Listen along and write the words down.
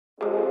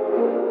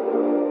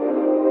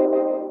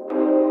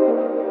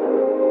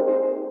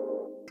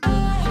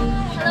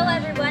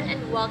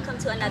welcome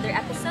to another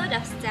episode of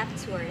Step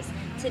Tours.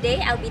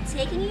 Today, I'll be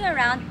taking you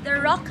around the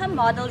ROCCA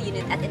model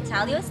unit at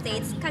Intalio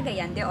Estates,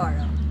 Cagayan de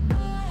Oro.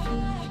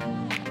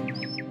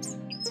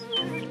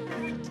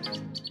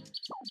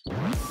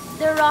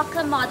 The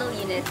ROCCA model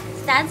unit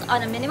stands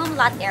on a minimum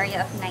lot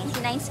area of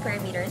 99 square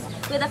meters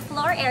with a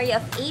floor area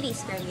of 80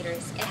 square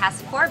meters. It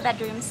has 4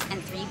 bedrooms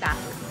and 3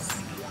 bathrooms.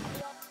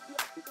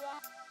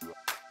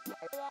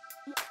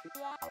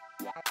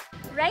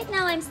 Right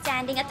now, I'm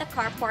standing at the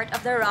carport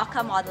of the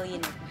ROCCA model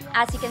unit.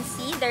 As you can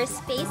see, there's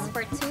space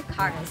for 2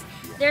 cars.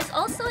 There's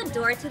also a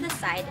door to the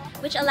side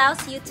which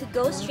allows you to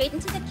go straight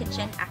into the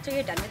kitchen after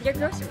you're done with your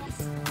groceries.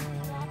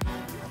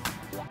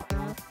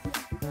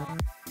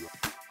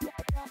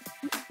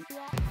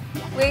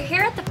 We're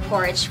here at the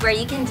porch where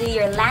you can do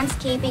your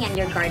landscaping and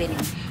your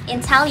gardening.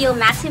 Intalio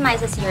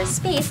maximizes your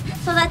space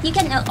so that you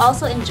can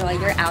also enjoy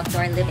your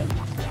outdoor living.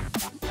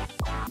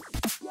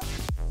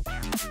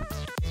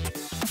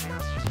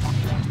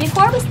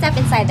 Before we step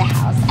inside the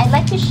house, I'd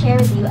like to share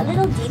with you a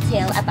little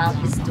detail about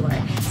this door.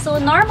 So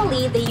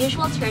normally, the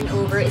usual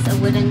turnover is a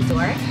wooden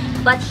door,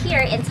 but here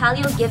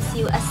Intalio gives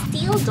you a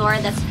steel door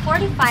that's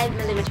 45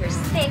 millimeters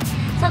thick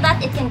so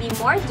that it can be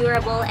more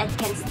durable and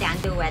can stand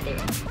the weather.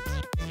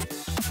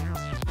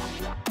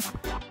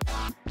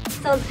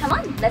 So come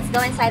on, let's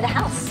go inside the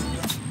house.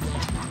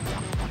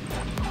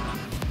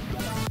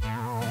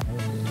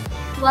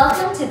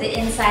 Welcome to the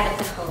inside of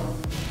the home.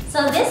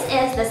 So this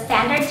is the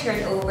standard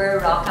turnover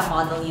ROCCA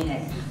model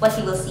unit. What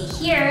you will see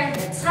here,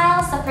 the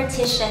tiles, the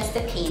partitions, the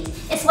paint,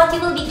 is what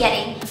you will be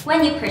getting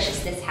when you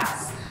purchase this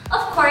house.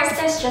 Of course,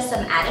 there's just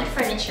some added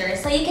furniture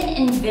so you can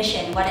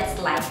envision what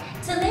it's like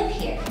to live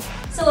here.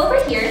 So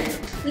over here,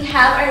 we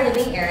have our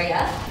living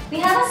area. We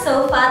have a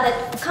sofa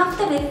that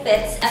comfortably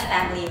fits a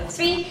family of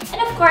 3,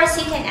 and of course,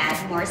 you can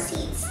add more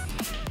seats.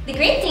 The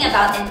great thing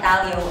about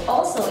Intalio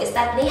also is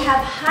that they have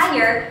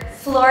higher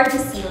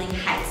floor-to-ceiling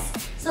heights.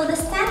 So the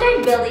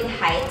standard building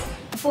height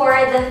for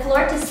the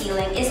floor to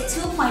ceiling is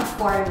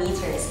 2.4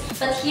 meters.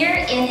 But here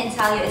in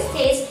Intalio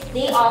Estates,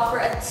 they offer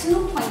a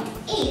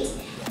 2.8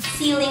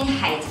 ceiling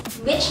height,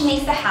 which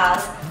makes the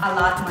house a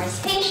lot more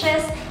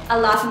spacious, a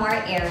lot more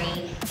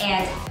airy,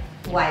 and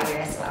wider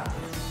as well.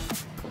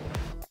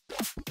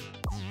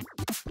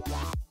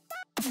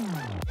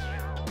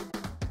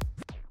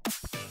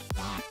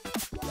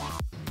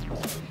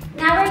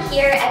 Now we're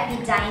here at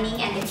the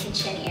dining and the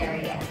kitchen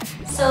area.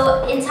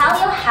 So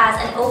Intalio has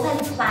an open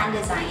plan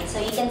design, so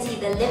you can see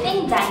the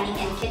living, dining,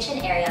 and kitchen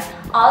area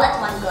all at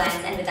one glance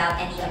and without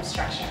any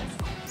obstructions.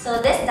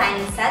 So this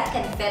dining set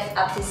can fit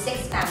up to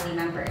 6 family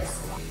members.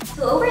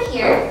 So over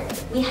here,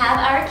 we have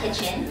our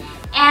kitchen,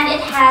 and it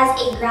has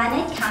a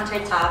granite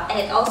countertop, and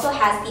it also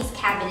has these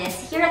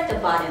cabinets here at the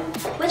bottom,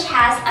 which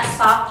has a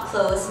soft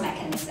close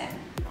mechanism.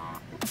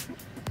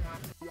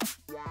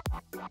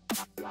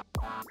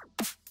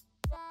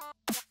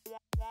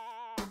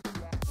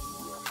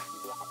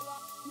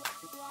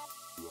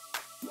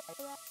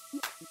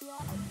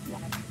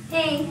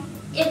 Hey,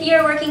 if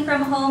you're working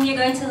from home, you're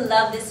going to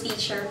love this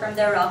feature from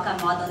the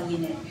ROCCA model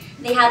unit.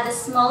 They have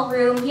this small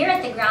room here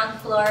at the ground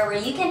floor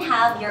where you can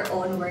have your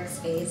own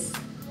workspace.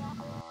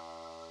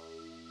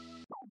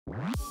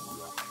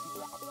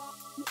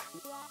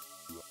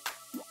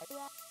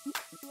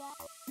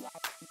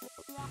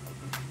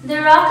 The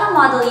ROCCA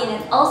model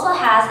unit also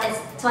has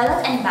its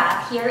toilet and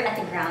bath here at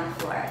the ground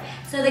floor.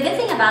 So the good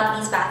thing about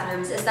these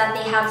bathrooms is that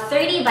they have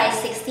 30 by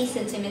 60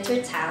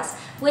 centimeter tiles,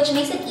 which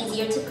makes it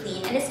easier to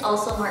clean and it's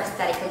also more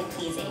aesthetically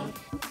pleasing.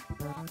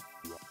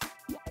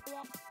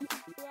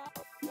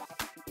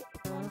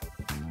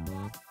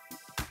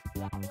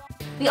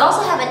 We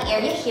also have an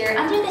area here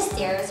under the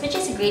stairs, which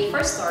is great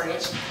for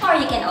storage, or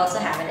you can also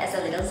have it as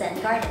a little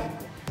Zen garden.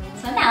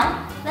 So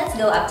now, let's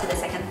go up to the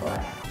second floor.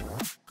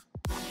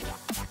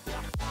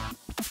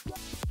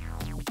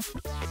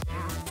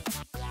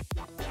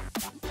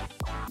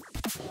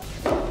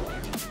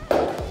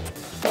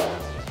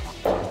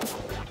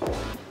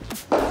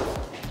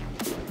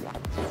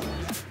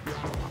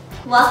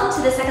 Welcome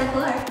to the second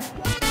floor.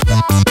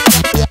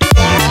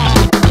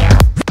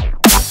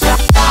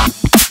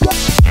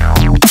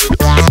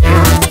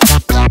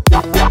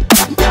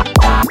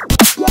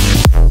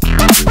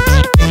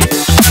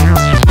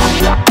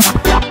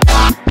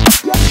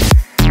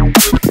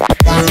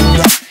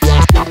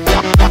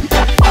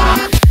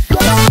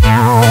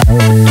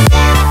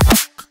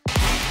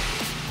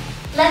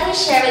 Let me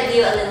share with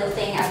you a little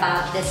thing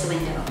about this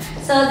window.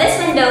 So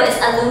this window is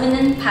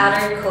aluminum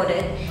powder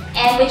coated,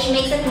 and which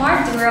makes it more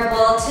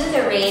durable to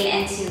the rain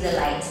and to the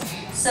light.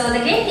 So the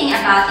great thing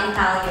about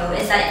Intalio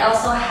is that it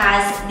also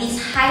has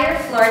these higher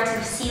floor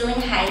to ceiling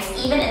heights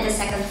even in the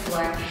second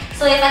floor.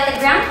 So if at the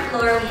ground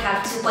floor we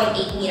have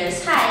 2.8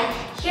 meters high,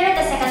 here at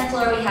the second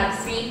floor we have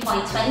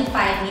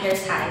 3.25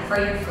 meters high for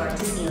your floor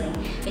to ceiling,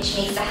 which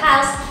makes the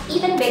house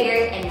even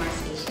bigger and more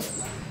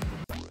spacious.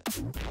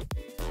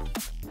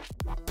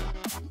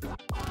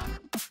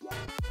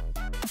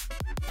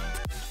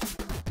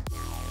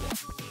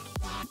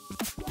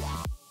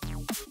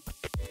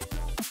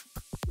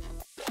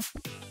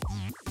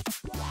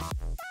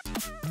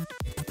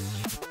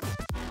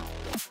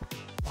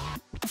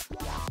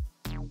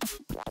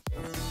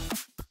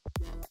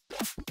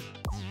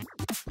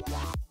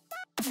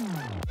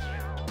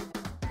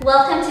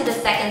 Welcome to the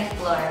second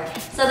floor.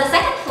 So the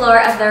second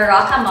floor of the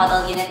ROCCA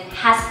model unit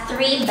has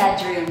 3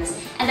 bedrooms,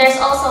 and there's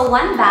also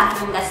 1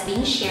 bathroom that's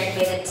being shared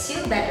by the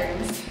 2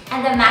 bedrooms,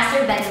 and the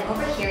master bedroom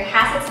over here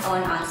has its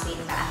own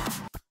ensuite bath.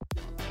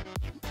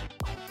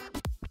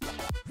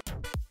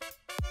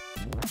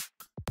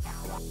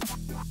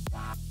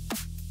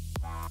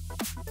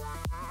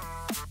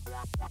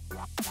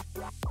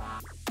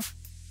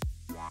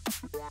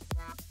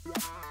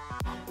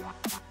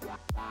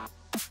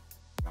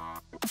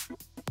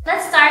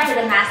 Let's start with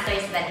the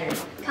master's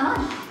bedroom. Come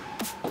on.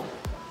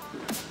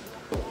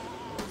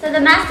 So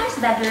the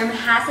master's bedroom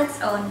has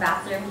its own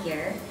bathroom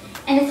here,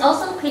 and it's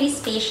also pretty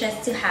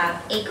spacious to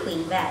have a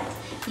queen bed.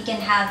 You can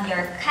have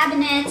your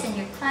cabinets and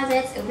your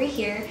closets over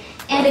here,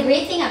 and the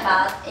great thing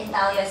about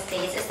Intalio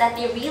Estates is that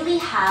they really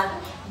have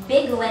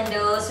big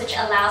windows which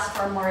allows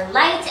for more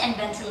light and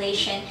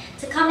ventilation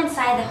to come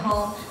inside the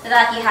home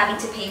without you having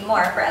to pay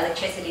more for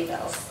electricity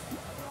bills.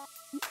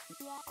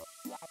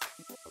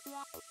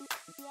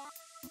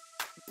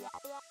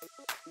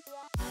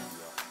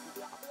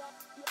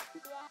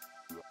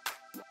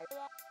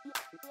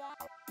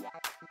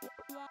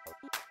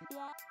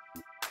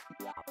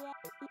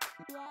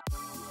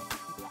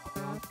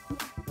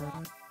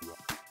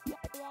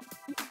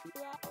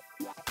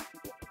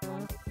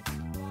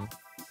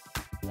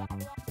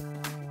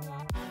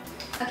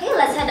 Okay,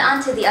 let's head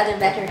on to the other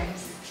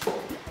bedrooms.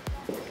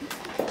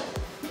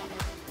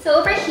 So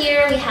over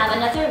here we have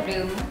another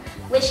room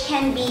which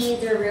can be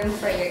the room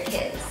for your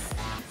kids.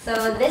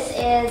 So this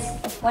is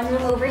one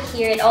room over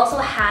here. It also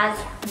has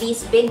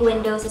these big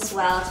windows as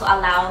well to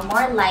allow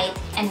more light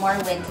and more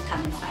wind to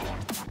come inside.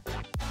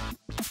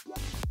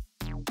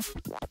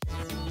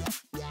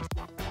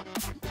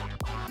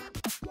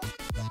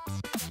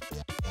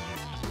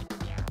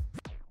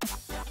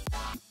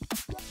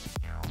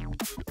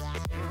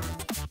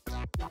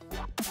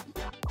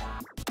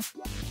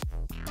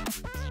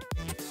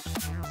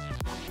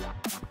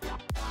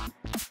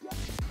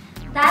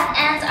 That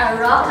ends our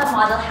ROCCA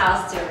model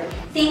house tour.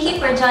 Thank you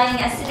for joining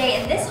us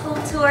today in this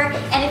home tour,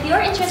 and if you're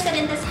interested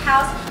in this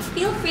house,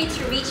 feel free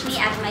to reach me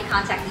at my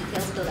contact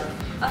details below.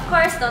 Of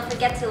course, don't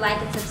forget to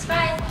like and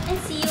subscribe, and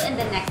see you in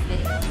the next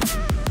video.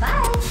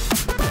 Bye!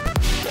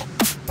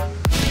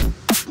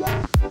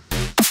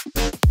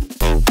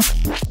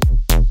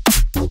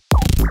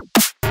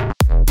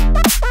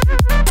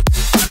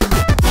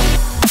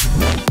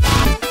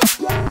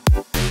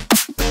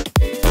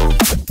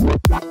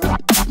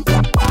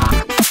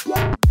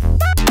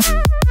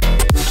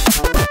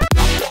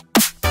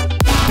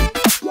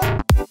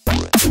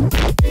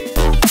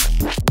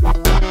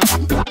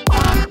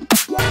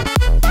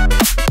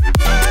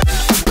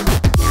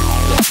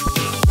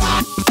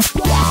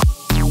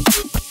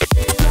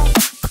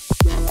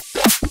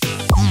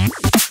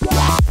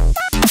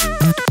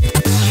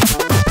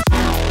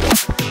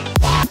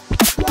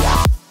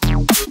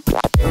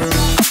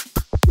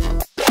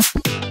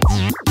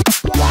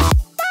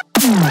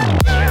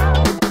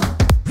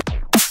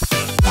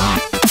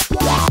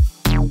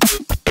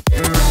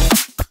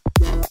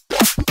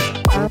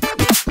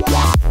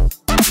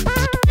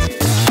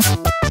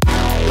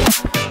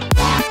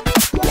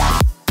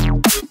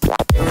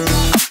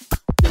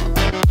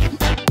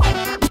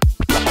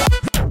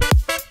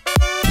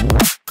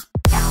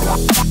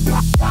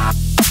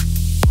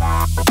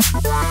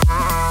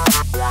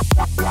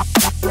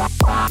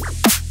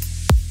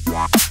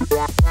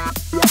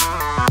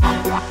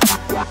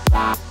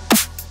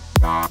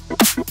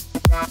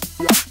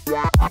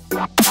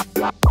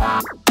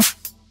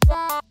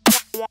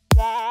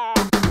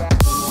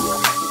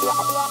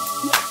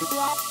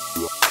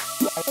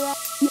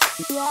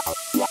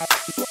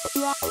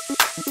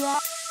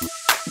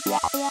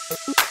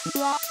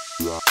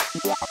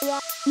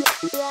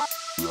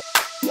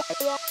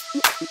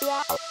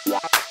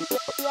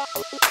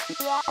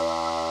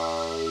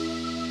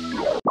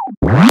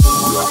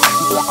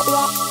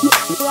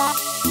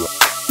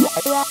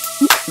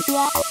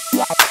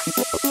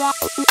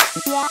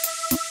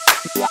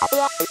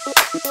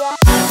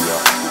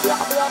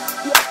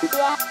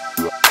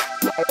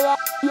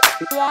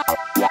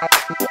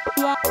 Yeah.